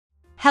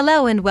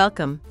Hello and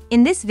welcome.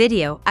 In this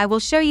video, I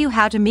will show you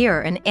how to mirror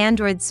an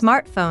Android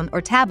smartphone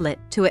or tablet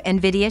to a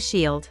Nvidia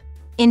Shield.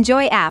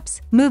 Enjoy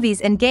apps,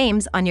 movies and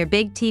games on your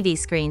big TV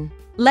screen.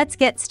 Let's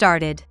get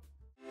started.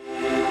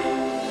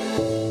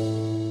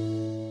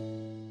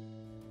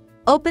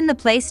 Open the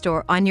Play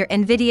Store on your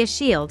Nvidia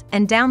Shield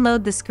and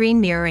download the screen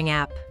mirroring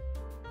app.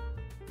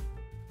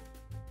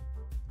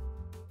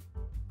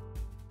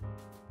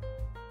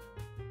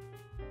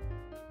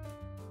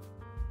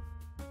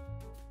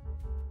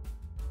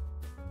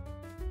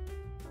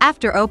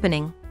 After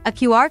opening, a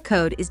QR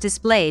code is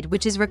displayed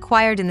which is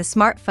required in the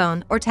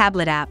smartphone or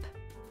tablet app.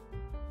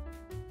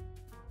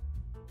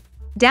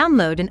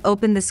 Download and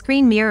open the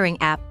screen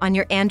mirroring app on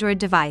your Android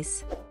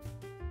device.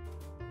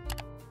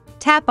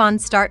 Tap on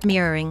Start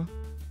Mirroring.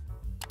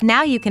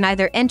 Now you can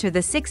either enter the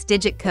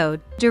 6-digit code,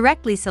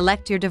 directly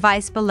select your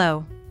device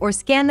below, or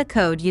scan the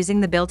code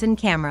using the built-in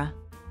camera.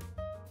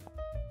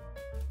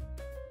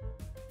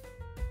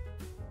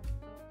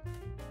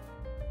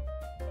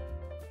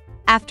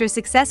 After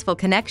successful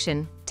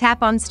connection,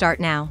 tap on Start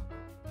Now.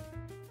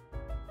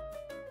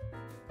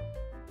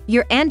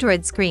 Your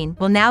Android screen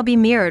will now be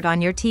mirrored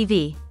on your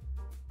TV.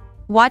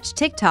 Watch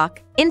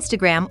TikTok,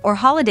 Instagram or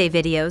holiday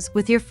videos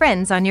with your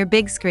friends on your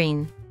big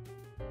screen.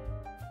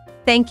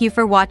 Thank you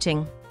for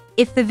watching.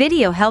 If the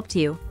video helped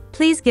you,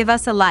 please give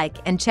us a like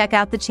and check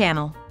out the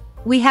channel.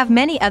 We have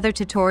many other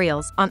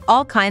tutorials on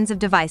all kinds of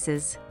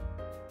devices.